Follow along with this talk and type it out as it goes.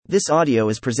This audio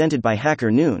is presented by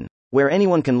Hacker Noon, where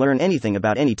anyone can learn anything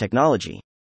about any technology.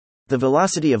 The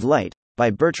Velocity of Light, by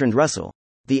Bertrand Russell.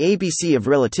 The ABC of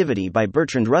Relativity by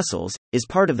Bertrand Russell is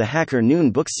part of the Hacker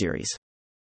Noon book series.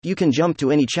 You can jump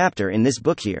to any chapter in this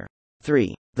book here.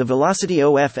 3. The Velocity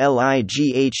of Light.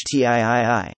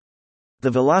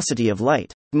 The Velocity of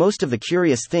Light. Most of the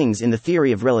curious things in the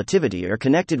theory of relativity are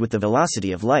connected with the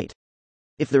velocity of light.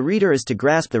 If the reader is to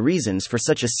grasp the reasons for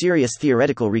such a serious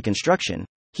theoretical reconstruction,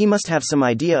 he must have some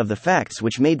idea of the facts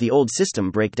which made the old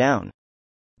system break down.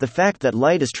 The fact that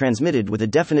light is transmitted with a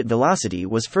definite velocity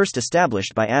was first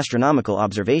established by astronomical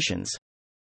observations.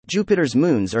 Jupiter's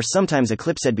moons are sometimes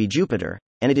eclipsed by Jupiter,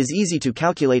 and it is easy to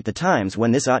calculate the times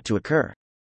when this ought to occur.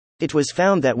 It was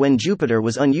found that when Jupiter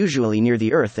was unusually near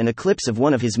the Earth, an eclipse of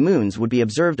one of his moons would be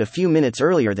observed a few minutes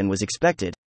earlier than was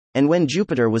expected, and when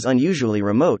Jupiter was unusually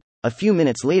remote, a few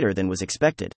minutes later than was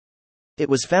expected. It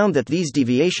was found that these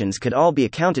deviations could all be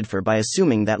accounted for by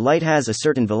assuming that light has a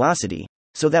certain velocity,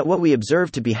 so that what we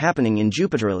observed to be happening in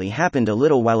Jupiter really happened a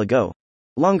little while ago,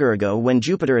 longer ago when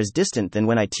Jupiter is distant than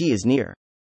when it is near.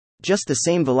 Just the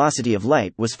same velocity of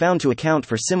light was found to account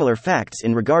for similar facts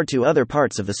in regard to other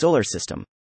parts of the solar system.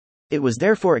 It was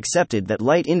therefore accepted that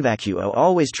light in vacuo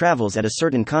always travels at a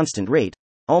certain constant rate,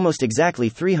 almost exactly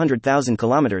 300,000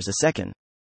 kilometers a second.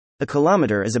 A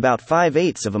kilometer is about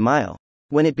 5/8 of a mile.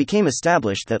 When it became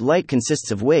established that light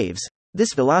consists of waves,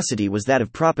 this velocity was that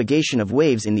of propagation of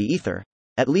waves in the ether.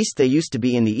 At least they used to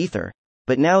be in the ether,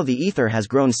 but now the ether has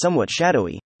grown somewhat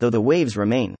shadowy, though the waves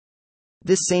remain.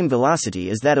 This same velocity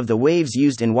is that of the waves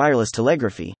used in wireless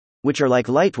telegraphy, which are like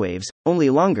light waves, only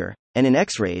longer, and in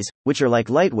X-rays, which are like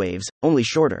light waves, only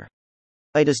shorter.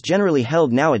 It is generally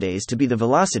held nowadays to be the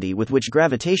velocity with which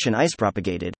gravitation is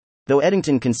propagated, though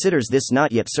Eddington considers this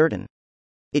not yet certain.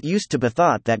 It used to be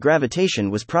thought that gravitation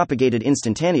was propagated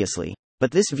instantaneously,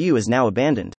 but this view is now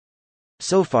abandoned.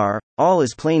 So far, all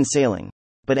is plain sailing.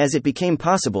 But as it became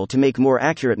possible to make more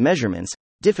accurate measurements,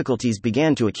 difficulties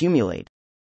began to accumulate.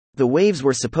 The waves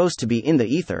were supposed to be in the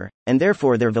ether, and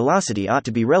therefore their velocity ought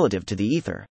to be relative to the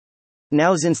ether.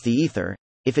 Now, since the ether,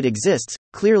 if it exists,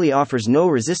 clearly offers no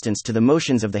resistance to the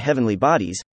motions of the heavenly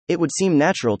bodies, it would seem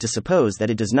natural to suppose that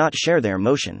it does not share their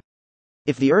motion.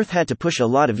 If the Earth had to push a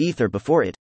lot of ether before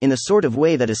it, in the sort of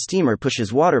way that a steamer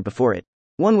pushes water before it,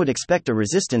 one would expect a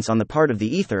resistance on the part of the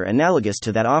ether analogous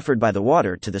to that offered by the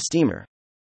water to the steamer.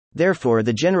 Therefore,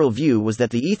 the general view was that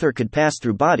the ether could pass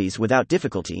through bodies without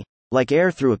difficulty, like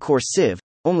air through a coarse sieve,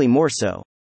 only more so.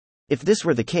 If this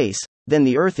were the case, then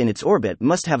the Earth in its orbit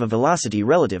must have a velocity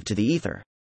relative to the ether.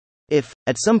 If,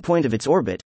 at some point of its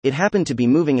orbit, it happened to be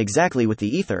moving exactly with the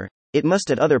ether, it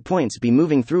must at other points be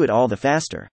moving through it all the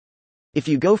faster. If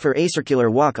you go for a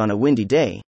circular walk on a windy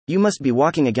day, you must be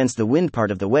walking against the wind part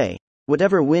of the way,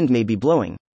 whatever wind may be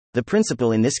blowing. The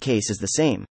principle in this case is the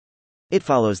same. It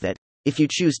follows that, if you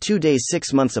choose 2 days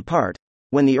 6 months apart,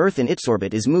 when the Earth in its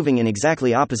orbit is moving in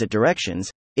exactly opposite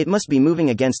directions, it must be moving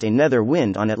against another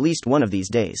wind on at least one of these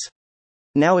days.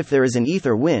 Now, if there is an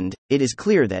ether wind, it is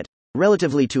clear that,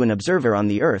 relatively to an observer on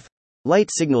the Earth, light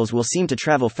signals will seem to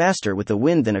travel faster with the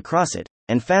wind than across it,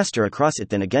 and faster across it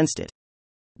than against it.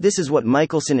 This is what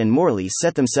Michelson and Morley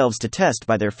set themselves to test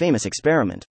by their famous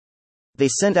experiment. They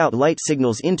sent out light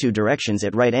signals in 2 directions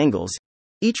at right angles.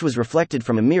 Each was reflected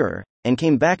from a mirror, and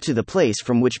came back to the place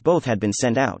from which both had been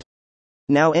sent out.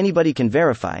 Now anybody can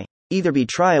verify, either by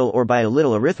trial or by a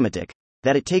little arithmetic,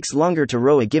 that it takes longer to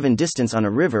row a given distance on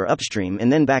a river upstream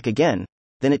and then back again,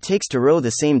 than it takes to row the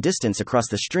same distance across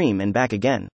the stream and back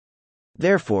again.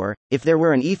 Therefore, if there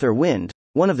were an ether wind,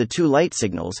 one of the 2 light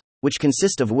signals, which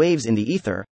consist of waves in the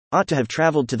ether, ought to have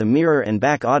traveled to the mirror and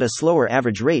back at a slower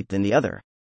average rate than the other.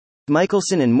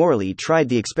 Michelson and Morley tried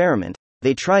the experiment.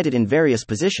 They tried it in various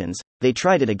positions, they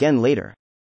tried it again later.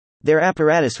 Their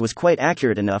apparatus was quite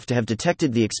accurate enough to have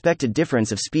detected the expected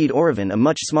difference of speed or even a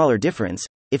much smaller difference,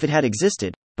 if it had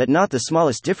existed, but not the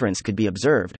smallest difference could be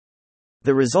observed.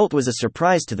 The result was a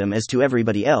surprise to them as to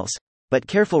everybody else, but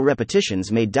careful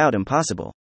repetitions made doubt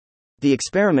impossible. The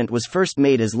experiment was first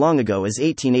made as long ago as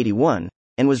 1881,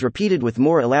 and was repeated with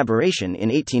more elaboration in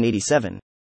 1887.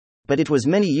 But it was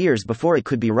many years before it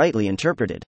could be rightly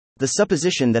interpreted. The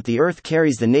supposition that the Earth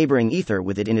carries the neighboring ether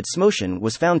with it in its motion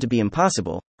was found to be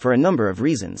impossible, for a number of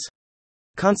reasons.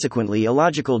 Consequently, a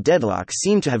logical deadlock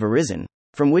seemed to have arisen,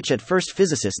 from which at first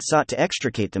physicists sought to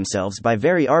extricate themselves by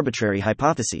very arbitrary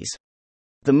hypotheses.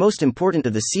 The most important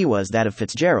of the C was that of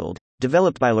Fitzgerald,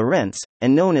 developed by Lorentz,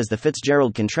 and known as the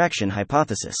Fitzgerald contraction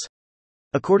hypothesis.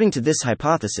 According to this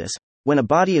hypothesis, when a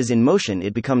body is in motion,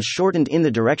 it becomes shortened in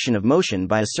the direction of motion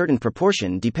by a certain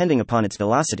proportion depending upon its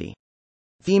velocity.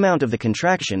 the amount of the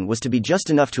contraction was to be just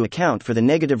enough to account for the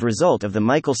negative result of the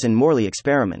Michelson-Morley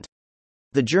experiment.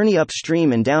 The journey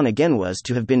upstream and down again was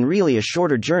to have been really a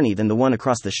shorter journey than the one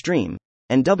across the stream,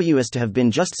 and W is to have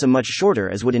been just so much shorter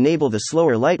as would enable the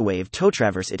slower light wave to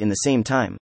traverse it in the same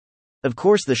time. Of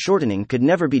course, the shortening could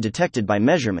never be detected by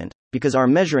measurement, because our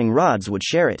measuring rods would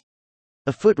share it.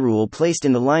 A foot rule placed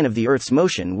in the line of the Earth's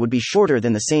motion would be shorter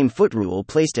than the same foot rule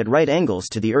placed at right angles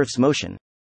to the Earth's motion.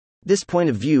 This point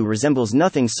of view resembles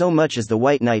nothing so much as the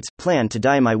White Knight's plan to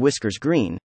dye my whiskers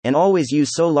green, and always use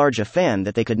so large a fan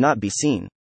that they could not be seen.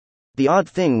 The odd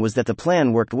thing was that the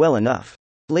plan worked well enough.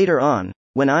 Later on,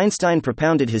 when Einstein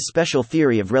propounded his special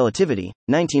theory of relativity,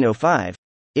 1905,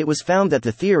 it was found that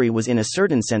the theory was in a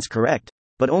certain sense correct,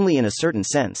 but only in a certain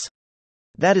sense.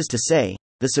 That is to say,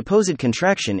 the supposed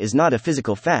contraction is not a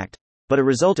physical fact, but a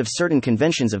result of certain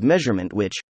conventions of measurement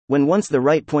which, when once the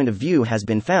right point of view has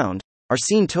been found, are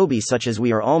seen to be such as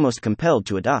we are almost compelled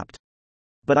to adopt.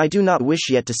 But I do not wish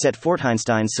yet to set forth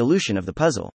Einstein's solution of the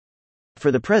puzzle.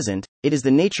 For the present, it is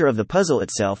the nature of the puzzle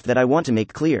itself that I want to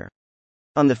make clear.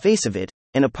 On the face of it,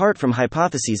 and apart from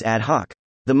hypotheses ad hoc,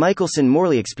 the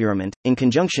Michelson-Morley experiment, in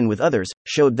conjunction with others,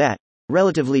 showed that,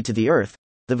 relatively to the Earth,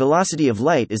 the velocity of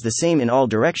light is the same in all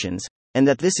directions, and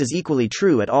that this is equally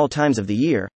true at all times of the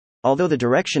year, although the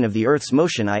direction of the Earth's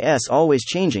motion is always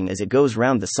changing as it goes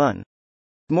round the Sun.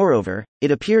 Moreover,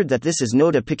 it appeared that this is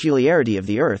not a peculiarity of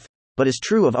the Earth, but is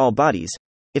true of all bodies.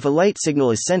 If a light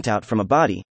signal is sent out from a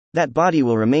body, that body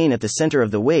will remain at the center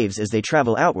of the waves as they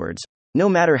travel outwards, no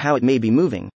matter how it may be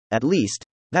moving, at least,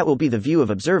 that will be the view of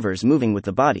observers moving with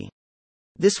the body.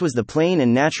 This was the plain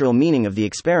and natural meaning of the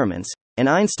experiments, and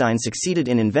Einstein succeeded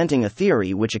in inventing a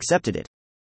theory which accepted it.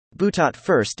 But at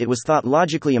first it was thought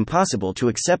logically impossible to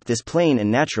accept this plain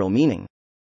and natural meaning.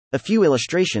 A few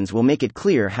illustrations will make it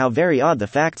clear how very odd the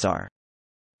facts are.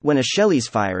 When a shell is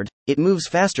fired, it moves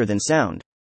faster than sound.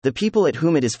 The people at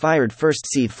whom it is fired first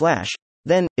see the flash,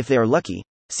 then, if they are lucky,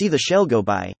 see the shell go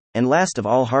by, and last of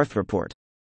all hear the report.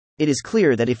 It is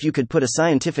clear that if you could put a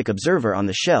scientific observer on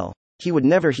the shell, he would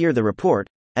never hear the report,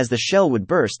 as the shell would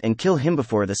burst and kill him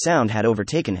before the sound had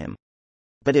overtaken him.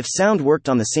 But if sound worked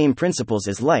on the same principles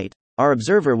as light, our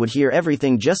observer would hear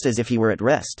everything just as if he were at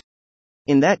rest.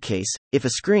 In that case, if a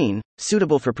screen,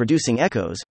 suitable for producing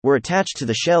echoes, were attached to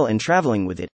the shell and traveling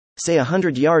with it, say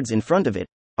 100 yards in front of it,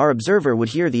 our observer would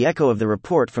hear the echo of the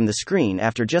report from the screen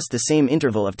after just the same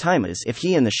interval of time as if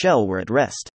he and the shell were at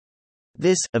rest.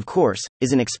 This, of course,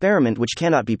 is an experiment which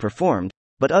cannot be performed,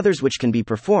 but others which can be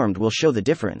performed will show the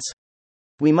difference.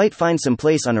 We might find some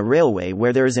place on a railway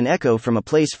where there is an echo from a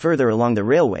place further along the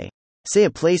railway, say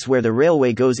a place where the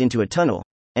railway goes into a tunnel,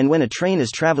 and when a train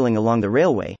is traveling along the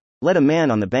railway, let a man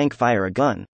on the bank fire a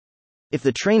gun. If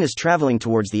the train is traveling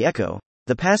towards the echo,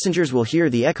 the passengers will hear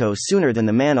the echo sooner than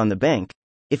the man on the bank.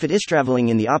 If it is traveling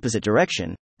in the opposite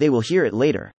direction, they will hear it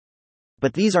later.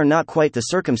 But these are not quite the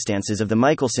circumstances of the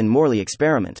Michelson-Morley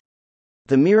experiment.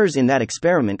 The mirrors in that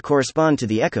experiment correspond to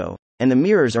the echo, and the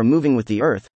mirrors are moving with the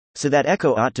Earth, so that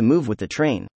echo ought to move with the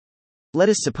train. Let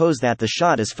us suppose that the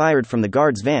shot is fired from the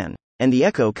guard's van, and the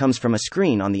echo comes from a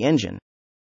screen on the engine.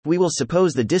 We will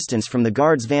suppose the distance from the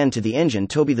guard's van to the engine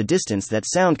to be the distance that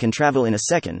sound can travel in a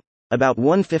second, about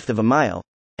 1/5 of a mile,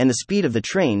 and the speed of the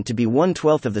train to be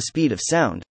 1/12 of the speed of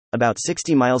sound, about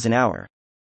 60 miles an hour.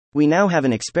 We now have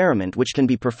an experiment which can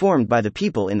be performed by the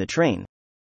people in the train.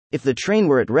 If the train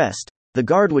were at rest, the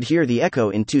guard would hear the echo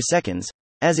in 2 seconds.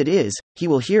 As it is, he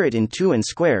will hear it in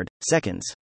 2² seconds.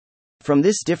 From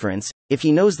this difference, if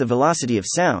he knows the velocity of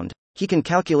sound, he can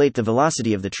calculate the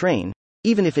velocity of the train,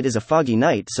 even if it is a foggy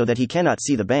night so that he cannot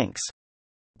see the banks.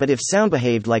 But if sound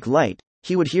behaved like light,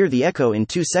 he would hear the echo in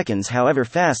 2 seconds however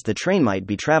fast the train might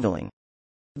be traveling.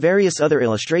 Various other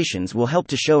illustrations will help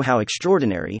to show how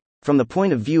extraordinary, from the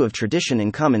point of view of tradition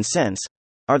and common sense,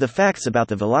 are the facts about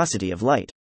the velocity of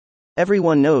light.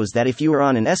 Everyone knows that if you are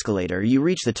on an escalator you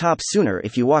reach the top sooner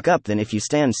if you walk up than if you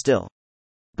stand still.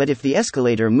 But if the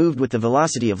escalator moved with the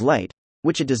velocity of light,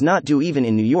 which it does not do even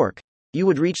in New York, you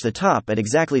would reach the top at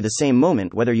exactly the same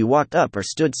moment whether you walked up or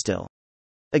stood still.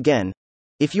 Again,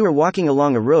 if you are walking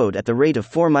along a road at the rate of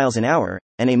 4 miles an hour,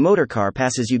 and a motor car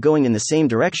passes you going in the same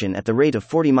direction at the rate of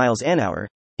 40 miles an hour,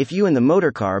 if you and the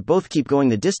motor car both keep going,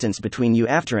 the distance between you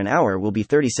after an hour will be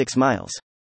 36 miles.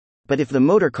 But if the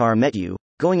motor car met you,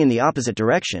 going in the opposite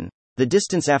direction, the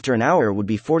distance after an hour would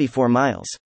be 44 miles.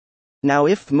 Now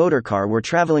if the motor car were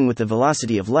traveling with the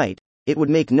velocity of light, it would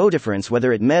make no difference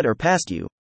whether it met or passed you.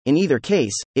 In either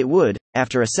case, it would,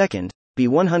 after a second, be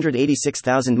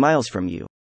 186,000 miles from you.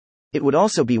 It would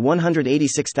also be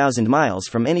 186,000 miles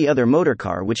from any other motor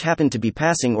car which happened to be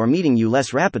passing or meeting you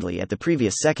less rapidly at the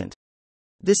previous second.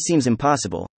 This seems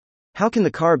impossible. How can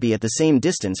the car be at the same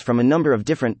distance from a number of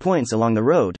different points along the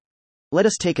road? Let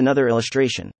us take another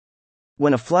illustration.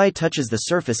 When a fly touches the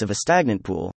surface of a stagnant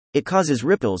pool, it causes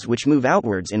ripples which move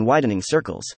outwards in widening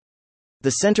circles.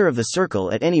 The center of the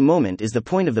circle at any moment is the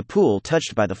point of the pool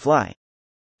touched by the fly.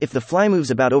 If the fly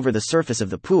moves about over the surface of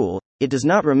the pool, it does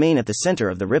not remain at the center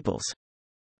of the ripples.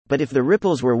 But if the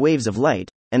ripples were waves of light,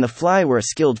 and the fly were a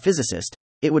skilled physicist,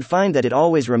 it would find that it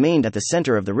always remained at the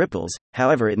center of the ripples,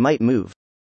 however it might move.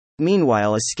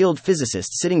 Meanwhile, a skilled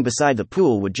physicist sitting beside the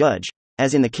pool would judge,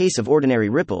 as in the case of ordinary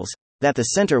ripples, that the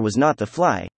center was not the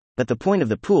fly, but the point of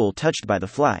the pool touched by the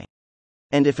fly.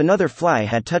 And if another fly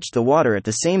had touched the water at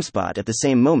the same spot at the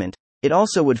same moment, it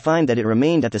also would find that it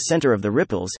remained at the center of the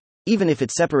ripples, even if it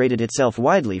separated itself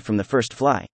widely from the first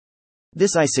fly.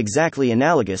 This is exactly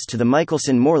analogous to the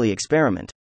Michelson-Morley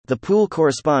experiment. The pool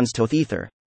corresponds to ether.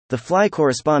 The fly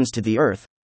corresponds to the earth.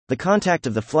 The contact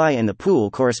of the fly and the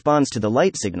pool corresponds to the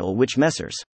light signal which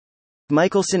Messrs.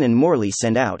 Michelson and Morley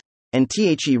send out, and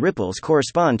the ripples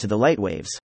correspond to the light waves.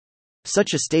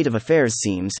 Such a state of affairs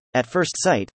seems, at first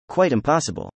sight, quite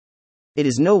impossible. It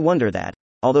is no wonder that,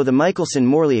 although the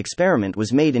Michelson-Morley experiment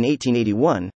was made in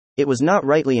 1881, it was not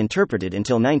rightly interpreted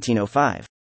until 1905.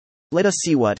 Let us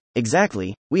see what,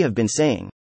 exactly, we have been saying.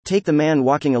 Take the man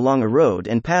walking along a road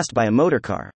and passed by a motor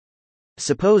car.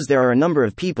 Suppose there are a number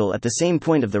of people at the same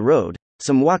point of the road,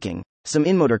 some walking, some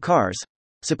in motor cars.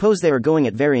 Suppose they are going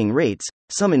at varying rates,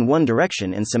 some in one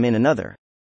direction and some in another.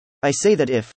 I say that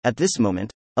if, at this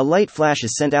moment, a light flash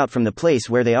is sent out from the place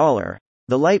where they all are,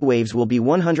 the light waves will be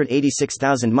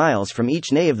 186,000 miles from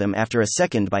each of them after a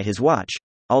second by his watch,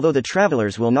 although the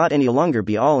travelers will not any longer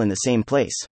be all in the same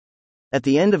place. At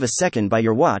the end of a second by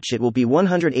your watch it will be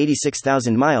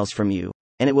 186,000 miles from you,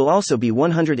 and it will also be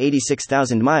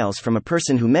 186,000 miles from a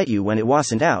person who met you when it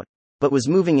wasn't out, but was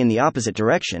moving in the opposite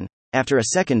direction, after a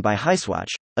second by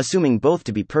Heiswatch, assuming both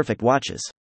to be perfect watches.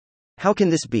 How can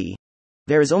this be?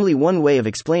 There is only one way of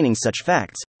explaining such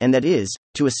facts, and that is,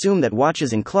 to assume that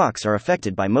watches and clocks are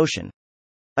affected by motion.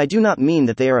 I do not mean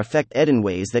that they are affected in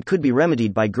ways that could be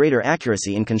remedied by greater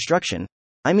accuracy in construction.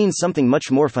 I mean something much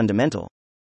more fundamental.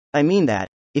 I mean that,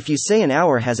 if you say an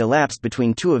hour has elapsed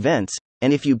between two events,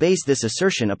 and if you base this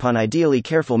assertion upon ideally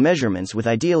careful measurements with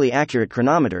ideally accurate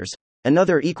chronometers,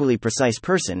 another equally precise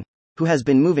person, who has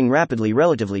been moving rapidly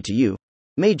relatively to you,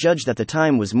 may judge that the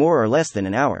time was more or less than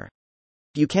an hour.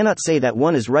 You cannot say that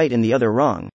one is right and the other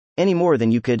wrong, any more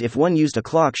than you could if one used a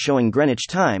clock showing Greenwich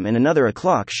time and another a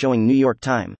clock showing New York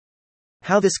time.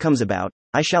 How this comes about,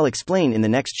 I shall explain in the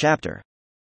next chapter.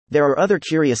 There are other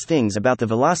curious things about the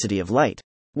velocity of light.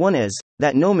 One is,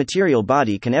 that no material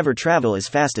body can ever travel as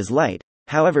fast as light,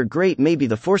 however great may be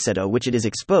the force at which it is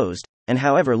exposed, and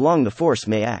however long the force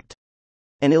may act.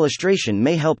 An illustration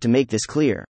may help to make this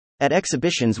clear. At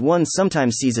exhibitions one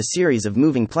sometimes sees a series of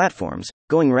moving platforms,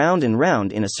 going round and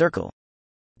round in a circle.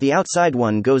 The outside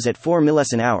one goes at 4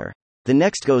 miles an hour, the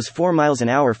next goes 4 miles an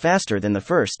hour faster than the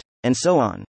first, and so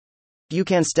on. You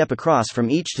can step across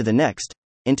from each to the next,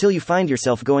 until you find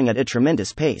yourself going at a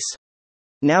tremendous pace.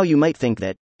 Now you might think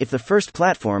that, if the first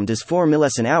platform does 4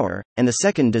 miles an hour, and the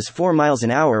second does 4 miles an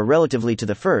hour relatively to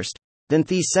the first, then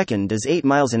the second does 8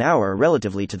 miles an hour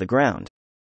relatively to the ground.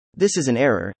 This is an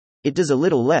error. It does a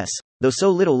little less, though so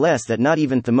little less that not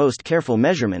even the most careful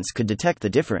measurements could detect the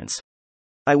difference.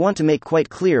 I want to make quite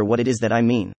clear what it is that I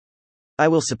mean. I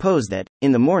will suppose that,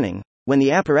 in the morning, when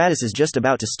the apparatus is just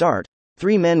about to start,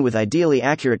 3 men with ideally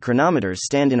accurate chronometers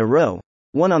stand in a row,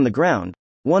 one on the ground,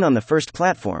 one on the first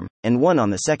platform, and one on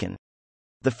the second.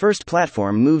 The first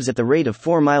platform moves at the rate of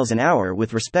 4 miles an hour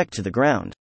with respect to the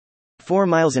ground. 4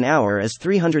 miles an hour is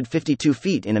 352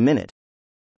 feet in a minute.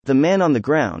 The man on the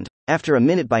ground, after a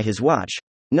minute by his watch,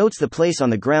 notes the place on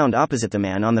the ground opposite the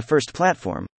man on the first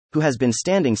platform, who has been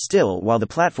standing still while the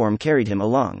platform carried him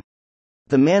along.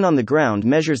 The man on the ground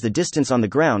measures the distance on the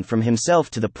ground from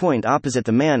himself to the point opposite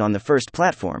the man on the first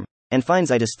platform, and finds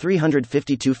it is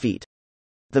 352 feet.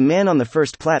 The man on the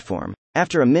first platform,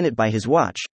 after a minute by his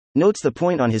watch, notes the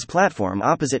point on his platform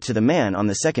opposite to the man on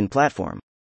the second platform.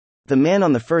 The man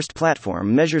on the first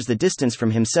platform measures the distance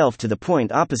from himself to the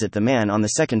point opposite the man on the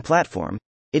second platform.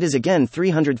 It is again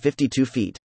 352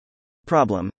 feet.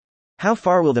 Problem. How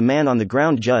far will the man on the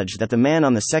ground judge that the man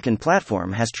on the second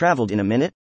platform has traveled in a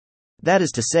minute? That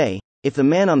is to say, if the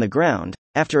man on the ground,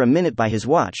 after a minute by his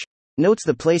watch, notes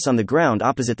the place on the ground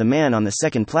opposite the man on the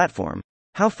second platform,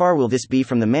 how far will this be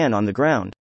from the man on the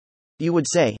ground? You would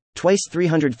say, twice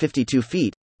 352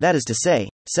 feet, that is to say,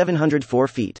 704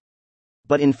 feet.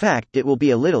 But in fact it will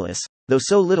be a little less, though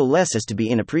so little less as to be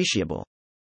inappreciable.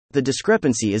 The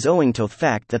discrepancy is owing to the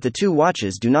fact that the two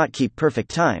watches do not keep perfect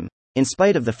time, in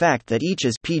spite of the fact that each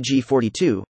is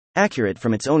PG-42 accurate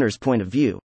from its owner's point of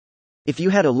view. If you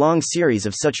had a long series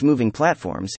of such moving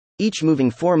platforms, each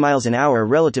moving 4 miles an hour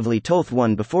relatively to the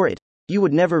one before it, you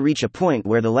would never reach a point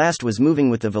where the last was moving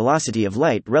with the velocity of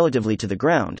light relatively to the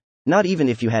ground, not even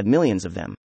if you had millions of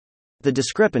them. The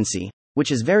discrepancy,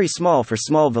 which is very small for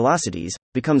small velocities,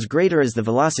 becomes greater as the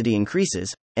velocity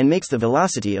increases, and makes the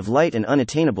velocity of light an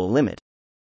unattainable limit.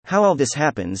 How all this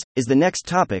happens is the next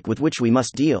topic with which we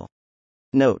must deal.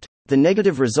 Note: the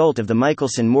negative result of the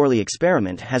Michelson-Morley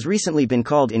experiment has recently been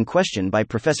called in question by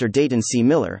Professor Dayton C.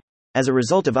 Miller, as a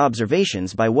result of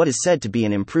observations by what is said to be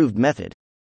an improved method.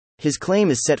 His claim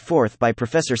is set forth by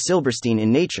Professor Silberstein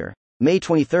in Nature, May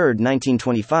 23,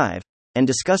 1925, and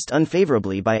discussed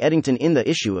unfavorably by Eddington in the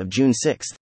issue of June 6.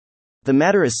 The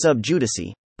matter is sub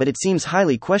judice, but it seems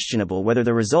highly questionable whether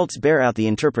the results bear out the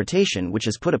interpretation which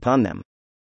is put upon them.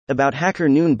 About Hacker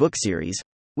Noon book series,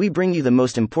 we bring you the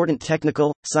most important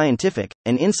technical, scientific,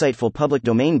 and insightful public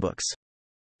domain books.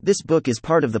 This book is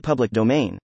part of the public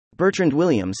domain. Bertrand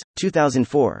Williams,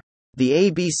 2004.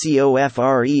 The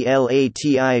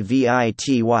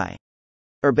ABCOFRELATIVITY.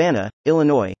 Urbana,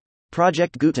 Illinois.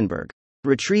 Project Gutenberg.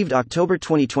 Retrieved October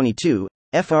 2022.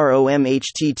 FROM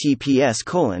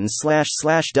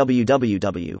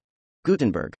https://www.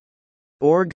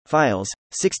 Gutenberg.org. Files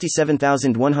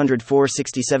 67104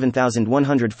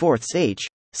 67104h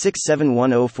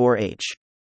 67104h.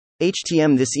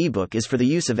 HTM. This ebook is for the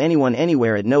use of anyone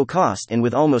anywhere at no cost and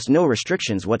with almost no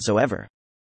restrictions whatsoever.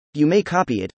 You may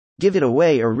copy it, give it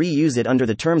away or reuse it under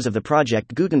the terms of the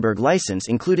Project Gutenberg license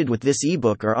included with this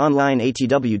ebook or online at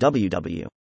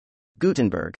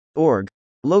www.gutenberg.org,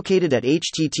 located at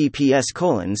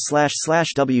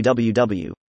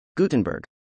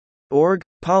https://www.gutenberg.org,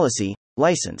 policy,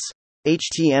 license,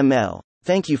 HTML.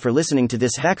 Thank you for listening to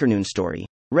this HackerNoon story,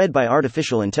 read by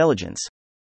Artificial Intelligence.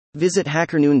 Visit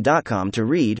hackernoon.com to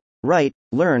read, write,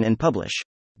 learn and publish.